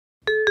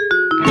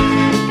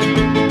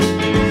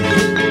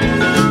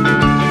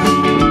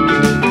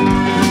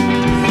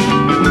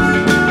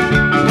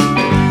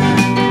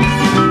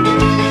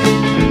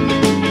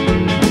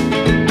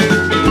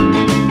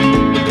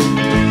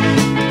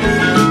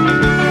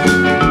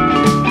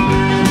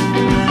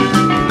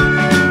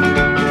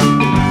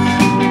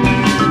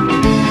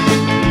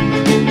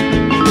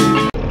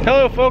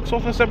folks,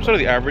 welcome to this episode of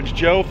The Average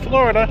Joe,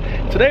 Florida.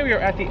 Today we are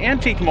at the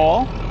Antique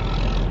Mall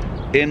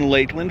in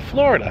Lakeland,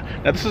 Florida.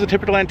 Now this is a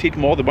typical antique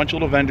mall with a bunch of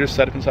little vendors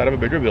set up inside of a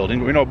bigger building.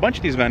 But we know a bunch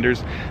of these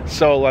vendors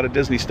sell a lot of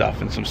Disney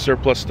stuff and some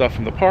surplus stuff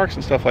from the parks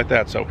and stuff like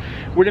that. So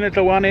we're going to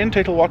go on in,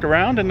 take a walk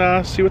around,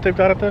 and see what they've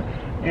got at the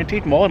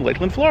Antique Mall in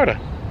Lakeland,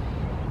 Florida.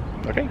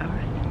 Okay?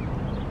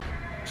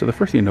 So the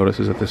first thing you notice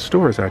is that this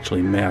store is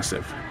actually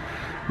massive.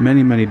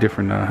 Many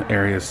different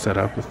areas set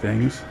up with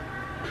things.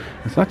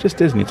 It's not just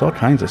Disney, it's all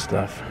kinds of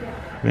stuff.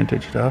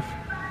 Vintage stuff.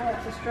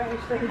 That's a strange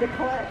thing to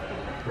collect.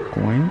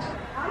 Coins.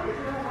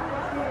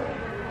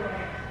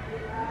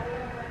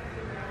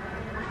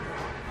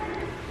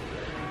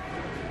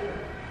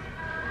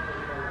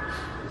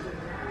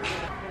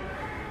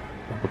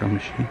 Bubblegum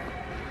machine.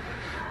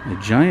 A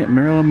giant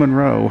Marilyn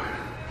Monroe.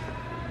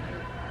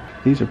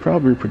 These are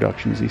probably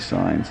reproductions, these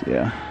signs,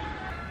 yeah.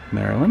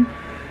 Marilyn.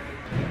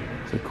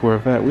 It's a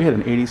Corvette. We had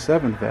an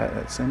 87 Vet,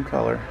 that same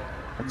color.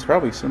 It's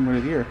probably similar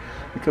to the year.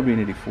 It could be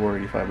an 84,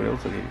 85, but it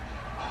looks like 80.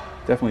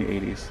 Definitely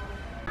 80s.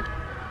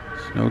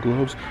 Snow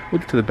globes. We'll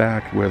get to the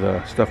back where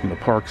the stuff from the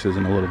parks is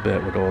in a little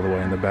bit. We'll go all the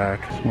way in the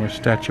back. Some more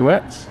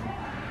statuettes.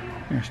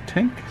 There's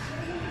Tink.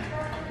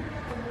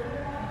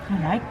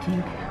 I like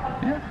Tink.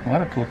 Yeah, a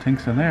lot of cool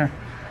Tinks in there.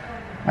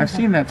 I've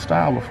seen that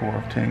style before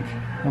of Tink.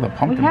 Oh, the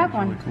pumpkin is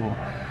really cool.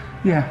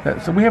 Yeah,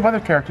 so we have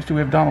other characters too.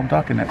 We have Donald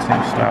Duck in that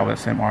same style, that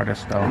same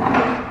artist though.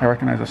 I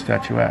recognize the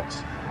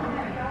statuettes.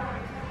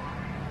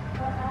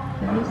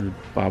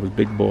 Bob's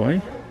Big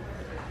Boy.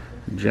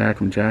 Jack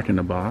from Jack in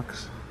the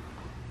Box.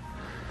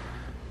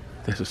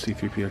 There's a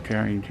C-3PO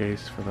carrying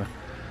case for the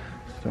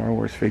Star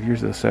Wars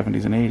figures of the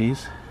 70s and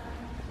 80s.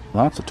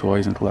 Lots of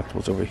toys and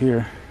collectibles over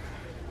here.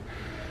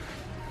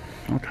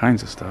 All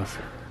kinds of stuff.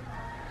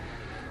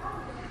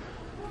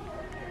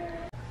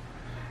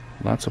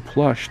 Lots of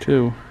plush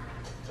too.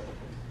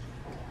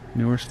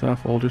 Newer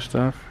stuff, older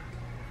stuff.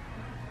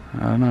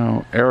 I don't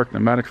know. Eric,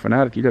 Pneumatic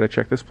Fanatic, you gotta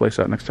check this place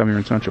out next time you're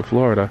in Central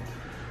Florida.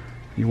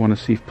 You want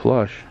to see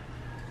plush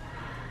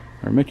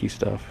or Mickey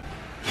stuff.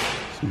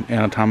 Some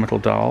anatomical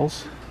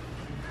dolls.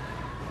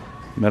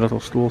 Medical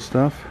school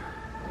stuff.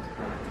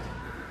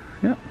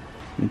 Yeah.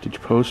 Vintage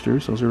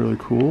posters, those are really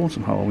cool.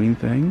 Some Halloween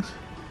things.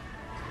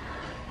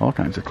 All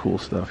kinds of cool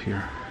stuff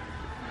here.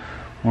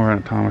 More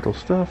anatomical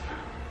stuff.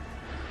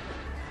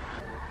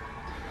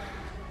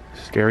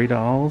 Scary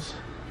dolls.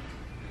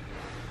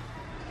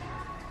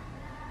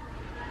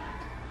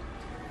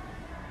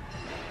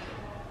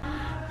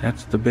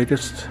 That's the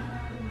biggest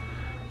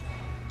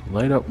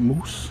light up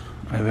moose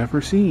I've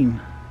ever seen.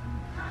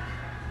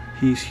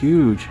 He's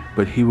huge,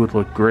 but he would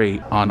look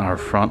great on our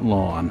front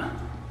lawn.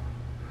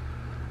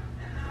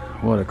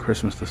 What a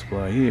Christmas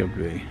display he would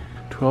be.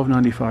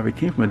 $12.95. He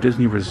came from a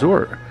Disney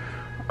resort.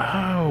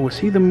 Oh, was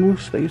he the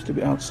moose that used to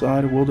be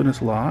outside of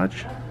Wilderness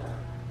Lodge?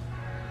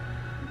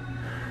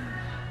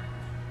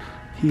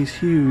 He's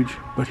huge,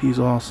 but he's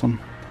awesome.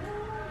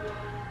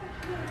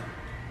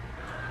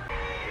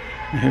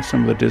 And here's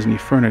some of the Disney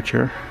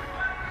furniture.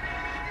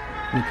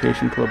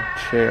 Vacation Club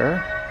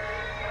chair.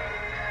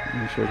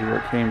 Let me show you where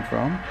it came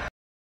from.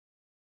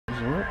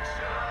 Resorts.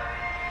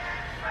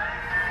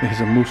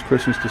 There's a Moose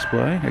Christmas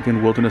display.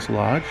 Again, Wilderness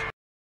Lodge.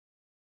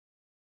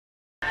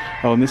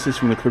 Oh, and this is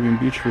from the Caribbean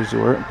Beach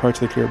Resort.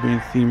 Parts of the Caribbean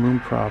theme room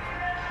prop.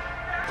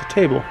 It's a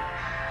table.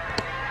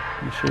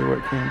 Let me show you where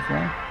it came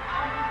from.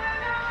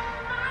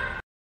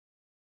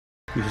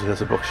 Uses it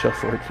as a bookshelf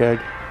for a keg.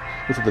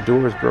 Looks like the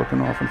door is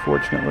broken off,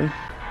 unfortunately.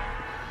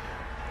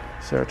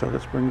 Saratoga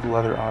Springs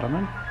leather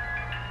ottoman.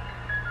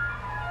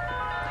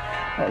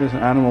 Oh, there's an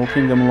Animal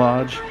Kingdom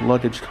Lodge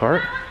luggage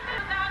cart.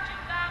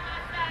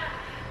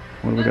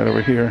 What do we got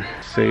over here?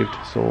 Saved,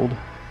 sold.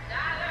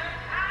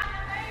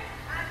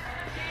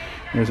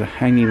 There's a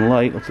hanging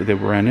light. Looks like they're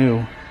brand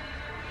new.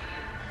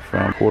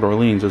 From Port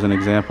Orleans as an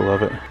example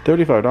of it.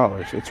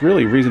 $35. It's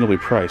really reasonably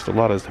priced. A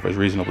lot of stuff is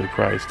reasonably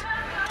priced.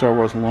 Star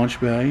Wars Launch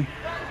Bay.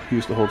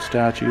 Used to hold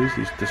statues.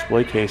 These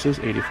display cases,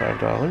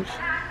 $85.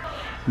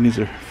 And these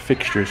are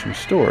fixtures from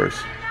stores.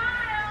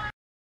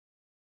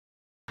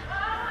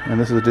 And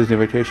this is a Disney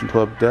Vacation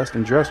Club desk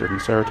and dresser from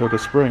Saratoga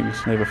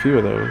Springs. They have a few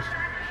of those.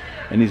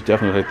 And these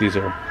definitely, like, these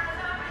are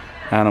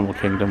Animal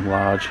Kingdom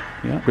Lodge.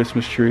 Yeah,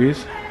 Christmas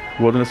trees,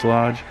 Wilderness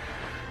Lodge,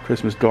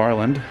 Christmas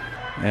garland,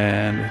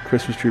 and a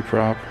Christmas tree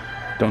prop.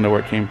 Don't know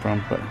where it came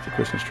from, but it's a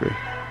Christmas tree.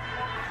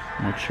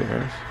 More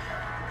chairs.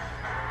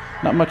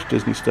 Not much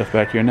Disney stuff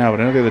back here now,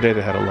 but I know the other day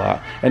they had a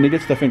lot. And they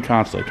get stuff in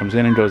constantly. It comes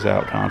in and goes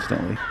out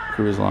constantly.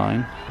 Cruise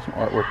line. Some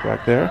artwork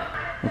back there.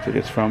 Looks like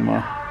it's from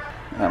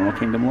Animal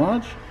Kingdom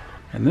Lodge.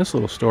 And this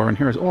little store in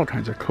here has all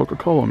kinds of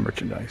Coca-Cola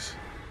merchandise.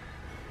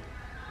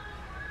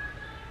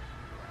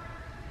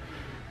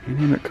 You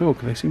name it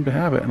Coke, they seem to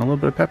have it. And a little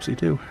bit of Pepsi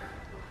too.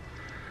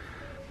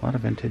 A lot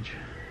of vintage.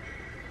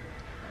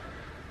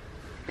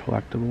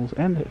 Collectibles.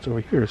 And it's over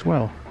here as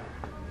well.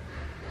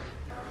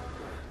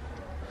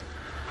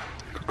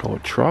 Coca-Cola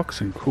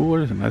trucks and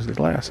coolers, and there's the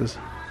glasses.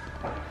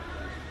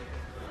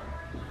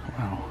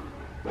 Wow.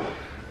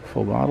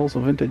 Full bottles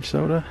of vintage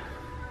soda.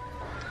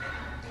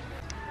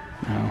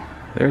 Now,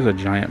 there's a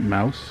giant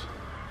mouse.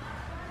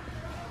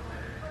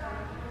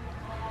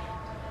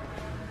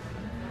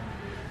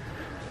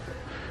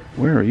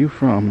 Where are you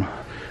from?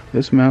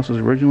 This mouse was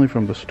originally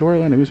from the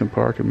Storyland Amusement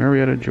Park in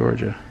Marietta,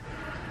 Georgia.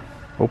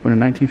 Opened in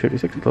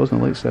 1956 and closed in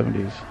the late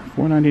 70s.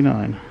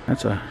 $4.99.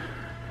 That's a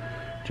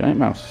giant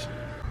mouse.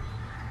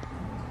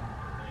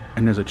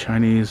 And there's a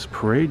Chinese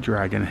parade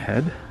dragon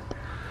head.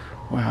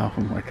 Wow,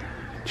 from like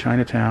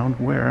Chinatown.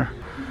 Where?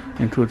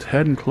 Includes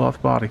head and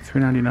cloth body.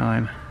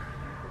 $3.99.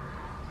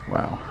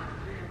 Wow.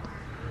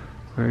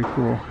 Very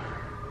cool.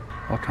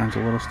 All kinds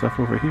of little stuff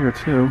over here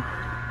too.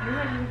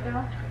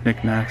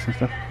 Knickknacks and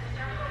stuff.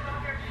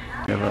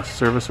 We have a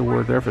service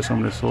award there for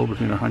someone who sold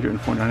between $100 and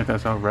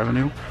 $490,000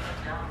 revenue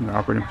from their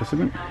operating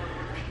participant.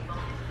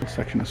 A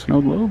section of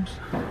snow globes.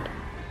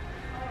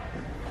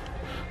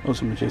 Those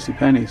from the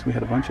JCPenney's. We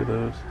had a bunch of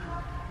those.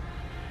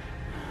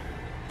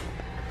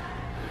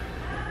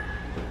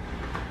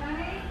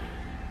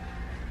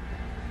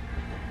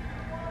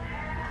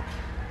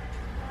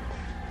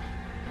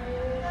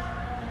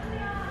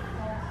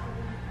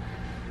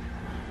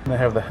 They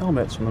have the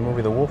helmets from the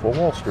movie The Wolf of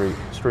Wall Street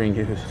string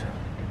used.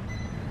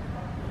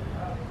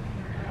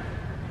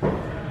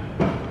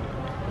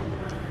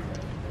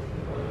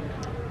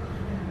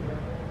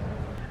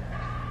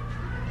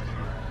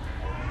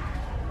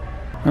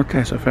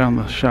 Okay, so I found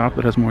the shop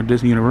that has more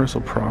Disney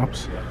Universal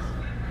props.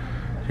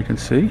 You can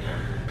see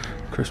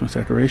Christmas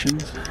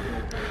decorations,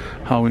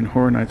 Halloween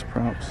Horror Nights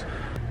props,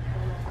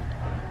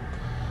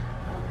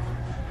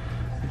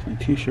 Disney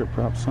t-shirt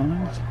prop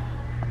signs.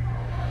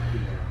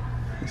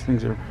 These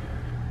things are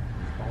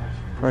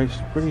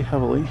priced pretty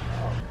heavily.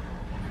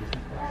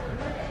 How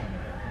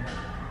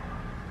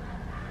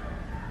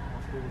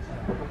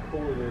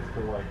cool it is to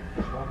like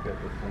walk it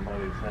with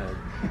somebody's head.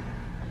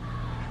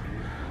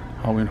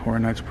 Halloween Horror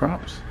Nights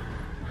props.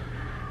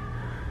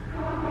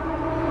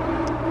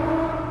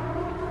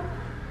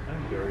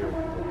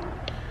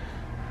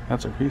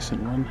 That's a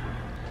recent one.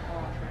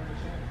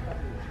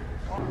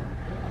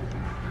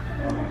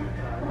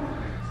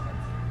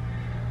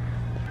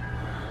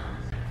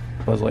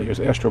 Buzz Lightyear's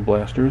Astro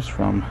Blasters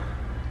from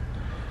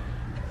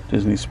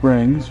Disney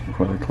Springs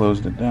before they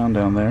closed it down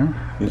there.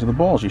 These are the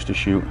balls you used to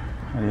shoot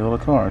at your little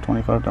car,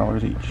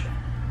 $25 each.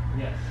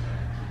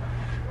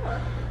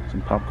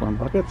 Some popcorn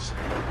buckets.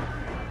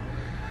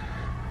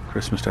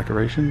 Christmas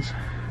decorations.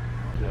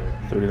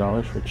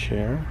 $30 for a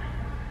chair.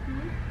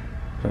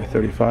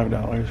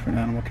 $35 for an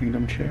Animal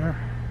Kingdom chair.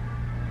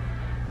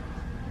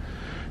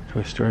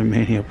 Toy Story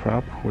Mania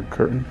prop, wood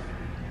curtain.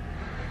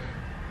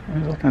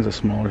 There's all kinds of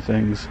smaller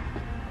things.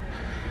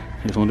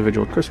 Here's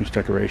individual Christmas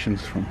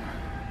decorations from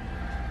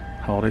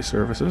holiday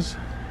services.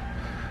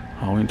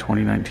 Halloween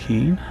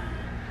 2019.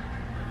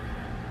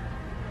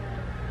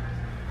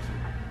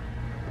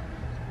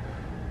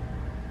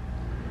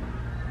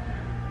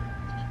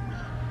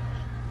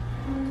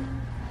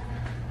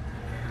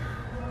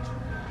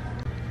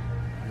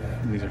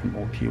 These are from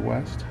Old Key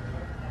West,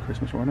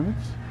 Christmas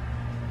ornaments.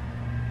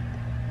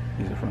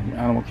 These are from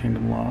Animal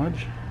Kingdom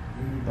Lodge,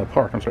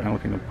 Animal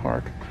Kingdom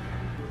Park.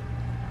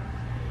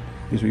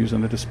 These were used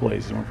on the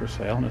displays. These weren't for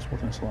sale in this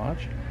Wilderness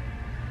Lodge.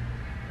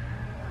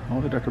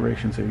 All the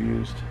decorations they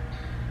used.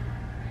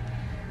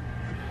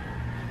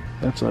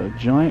 That's a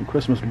giant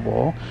Christmas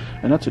ball,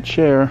 and that's a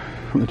chair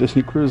from the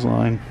Disney Cruise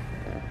Line.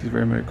 This is a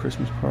very Merry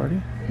Christmas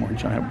party. More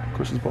giant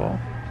Christmas ball.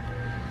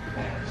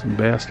 Some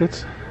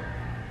baskets,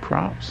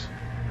 props.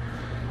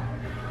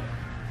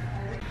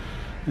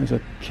 There's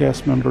a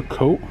cast member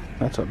coat.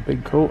 That's a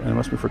big coat, and it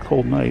must be for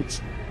cold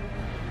nights.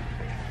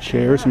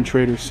 Chairs from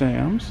Trader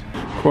Sam's.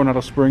 Coronado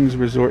Springs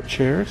Resort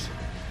chairs.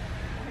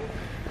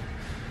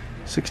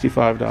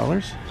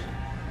 $65.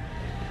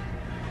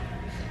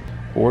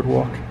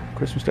 Boardwalk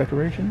Christmas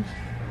decorations.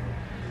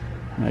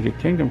 Magic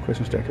Kingdom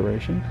Christmas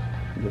decorations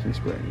from Disney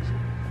Springs.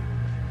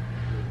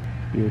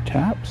 Beer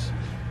taps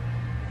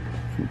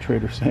from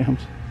Trader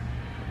Sam's.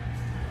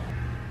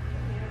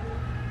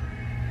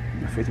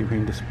 A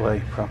figurine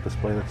display, prop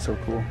display, that's so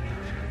cool.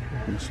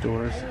 From the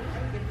stores.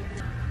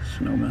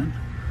 Snowmen.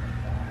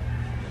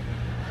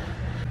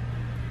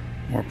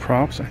 More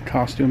props and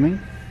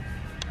costuming.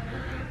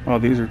 Oh,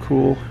 these are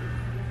cool.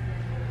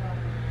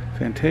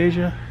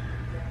 Fantasia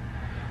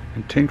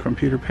and Tink from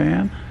Peter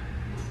Pan.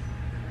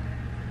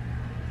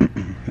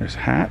 There's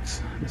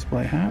hats,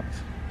 display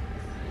hats.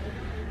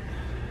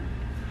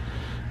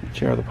 A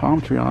chair with a palm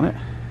tree on it.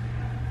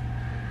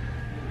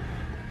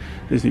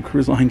 Disney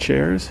Cruise Line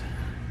chairs.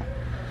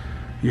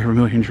 Year of a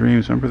Million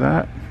Dreams, remember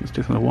that? It was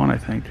 2001, I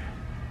think.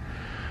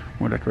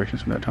 More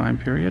decorations from that time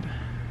period.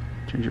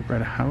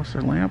 Gingerbread house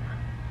or lamp.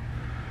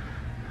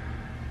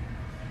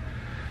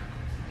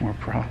 More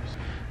props.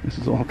 This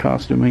is all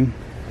costuming.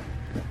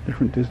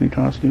 Different Disney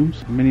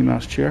costumes. Minnie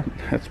Mouse chair.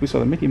 We saw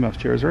the Mickey Mouse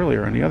chairs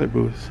earlier in the other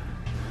booths.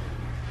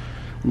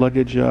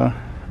 Luggage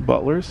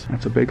butlers.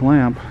 That's a big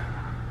lamp.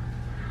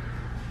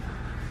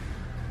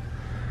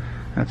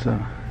 That's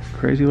a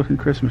crazy looking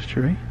Christmas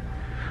tree.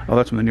 Oh,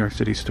 that's from the New York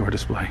City store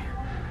display.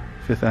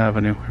 Fifth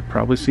Avenue. I've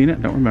probably seen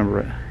it, don't remember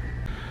it.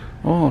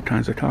 All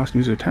kinds of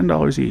costumes. These are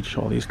 $10 each,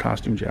 all these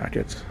costume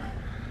jackets.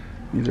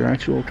 These are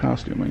actual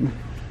costuming.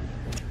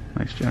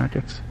 Nice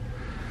jackets.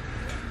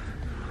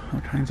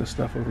 All kinds of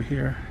stuff over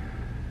here.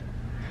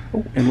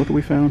 Oh, and look what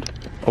we found.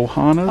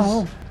 Ohana's.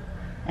 Oh.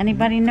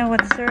 Anybody know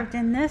what's served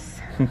in this?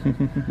 That's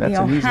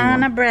The an easy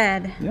Ohana one.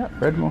 bread. Yeah,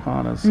 bread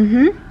Ohana's.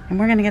 And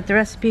we're going to get the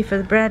recipe for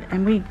the bread,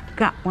 and we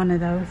got one of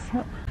those.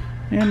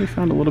 And we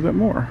found a little bit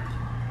more.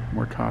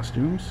 More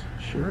costumes,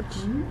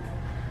 shirts,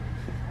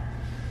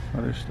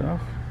 other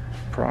stuff,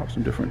 props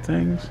and different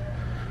things.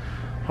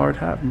 Hard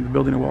hat from the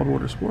building of Wild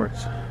Water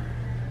Sports.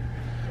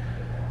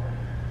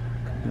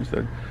 There's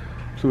the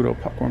Pluto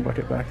popcorn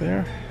bucket back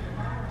there.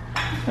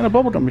 And a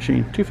bubblegum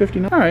machine,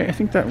 $2.59. All right, I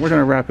think that we're going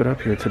to wrap it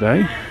up here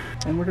today.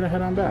 And we're going to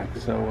head on back.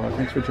 So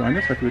thanks for joining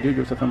us. Like we did,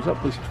 give us a thumbs up.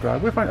 Please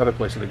subscribe. We'll find other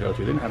places to go to.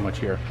 They didn't have much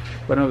here.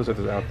 But I know there's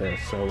others out there.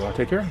 So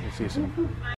take care. We'll see you soon.